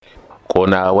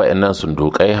kona wayannan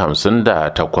sundukai 58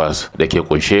 da ke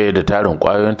kunshe da tarin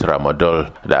kwayoyin tramadol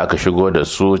da aka shigo da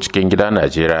su cikin gida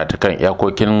Najeriya ta kan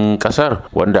iyakokin kasar,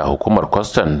 wanda hukumar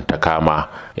Kwastam ta kama,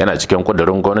 yana cikin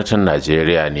kudurin gwamnatin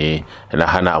Najeriya ne na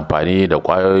hana amfani da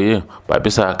kwayoyin ba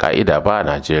bisa ka'ida ba a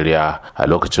Najeriya. A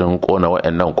lokacin kona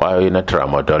wayannan kwayoyi na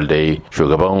tramadol dai,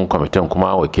 shugaban kwamitin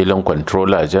kuma wakilin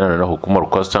controller general na hukumar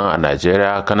Kwastam a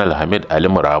Najeriya Kanal Hamid Ali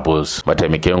Murabus,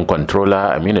 mataimakin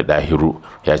controller Aminu Dahiru,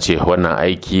 ya ce wannan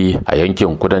aiki a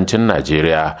yankin kudancin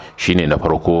Najeriya shine na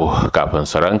farko kafin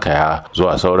su rankaya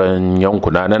zuwa sauran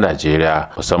yankuna na Najeriya,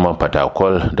 musamman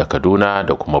Fatakwal da Kaduna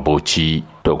da kuma Bauchi.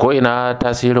 To ko ina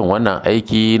tasirin wannan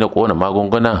aiki na kona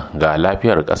magunguna ga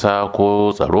lafiyar ƙasa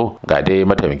ko tsaro? Ga dai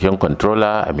mataimakin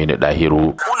controller Aminu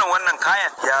Dahiru. Kuna wannan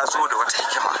kayan ya zo da wata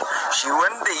hikima. Shi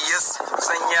wanda ya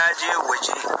san ya je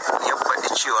waje ya faɗi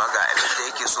cewa ga abin da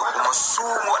yake so, kuma su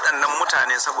waɗannan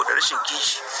mutane saboda rashin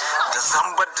kishi da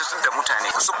zambar da mutane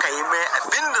suka yi mai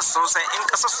abin da sun san in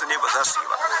ƙasar su ne ba za su yi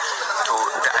ba. To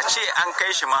da a ce an kai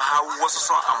shi ma har wasu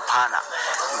sun amfana,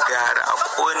 gara a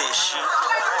kone shi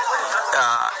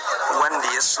wanda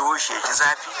ya so shi ji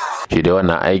zafi. Shi da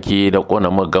wannan aiki da kona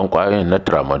muggan kwayoyin na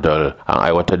tramadol an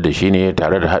aiwatar da shi ne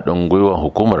tare da haɗin gwiwar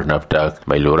hukumar NAFDAC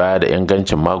mai lura da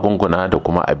ingancin magunguna da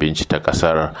kuma abinci ta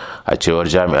ƙasar, a cewar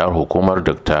jami'ar hukumar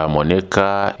Dr.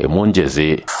 Monica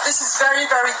Emunjeze. This is very,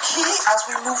 very key as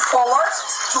we move forward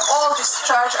to all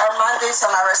discharge our mandates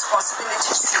and our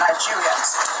responsibilities to Nigerians.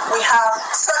 We have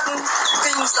certain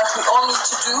things that we all need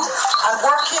to do, and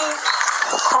working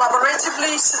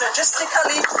collaboratively,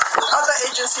 synergistically with other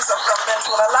agencies of government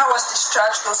will allow us to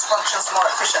discharge those functions more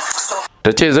efficiently.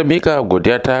 Ta ce zan mika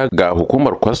godiya ta ga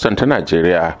hukumar Kwastam ta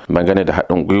Najeriya dangane da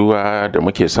haɗin gwiwa da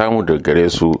muke samu daga gare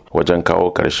su wajen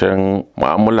kawo ƙarshen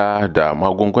mu'amala da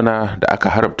magunguna da aka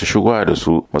haramta shigowa da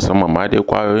su, musamman ma dai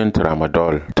kwayoyin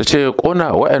tramadol. Ta ce kona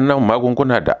waɗannan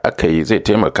magunguna da aka yi zai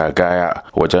taimaka gaya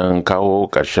wajen kawo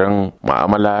ƙarshen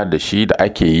mu'amala da shi da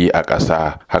ake yi a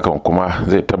ƙasa, hakan kuma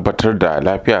zai tabbatar da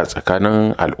lafiya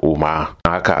tsakanin al'umma.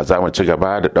 Haka za mu ci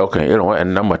gaba da ɗaukan irin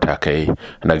waɗannan matakai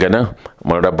na ganin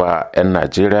mun raba 'yan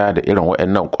Najeriya da irin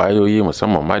waɗannan ƙwayoyi,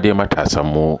 musamman ma dai matasan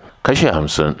mu. Kashi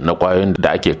 50 na ƙwayoyin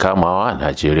da ake kamawa a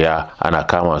Najeriya ana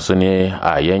kama su ne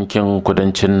a yankin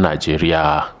kudancin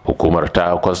Najeriya. Hukumar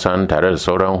ta Kwastam tare da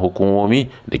sauran hukumomi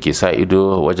da ke sa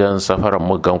ido wajen safarar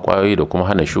muggan ƙwayoyi da kuma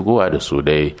hana shigowa da su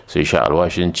dai sai sha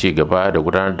alwashin ci gaba da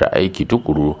gudanar da aiki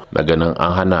tukuru na ganin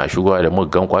an hana shigowa da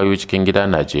muggan ƙwayoyi cikin gida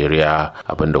Najeriya,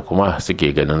 abinda kuma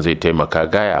suke ganin zai taimaka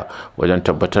gaya wajen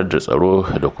tabbatar da tsaro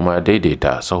da kuma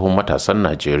daidaita sahun matasan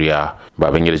Najeriya.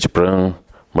 Babangida Jibrin,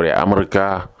 murya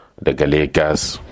Amurka daga Lagos.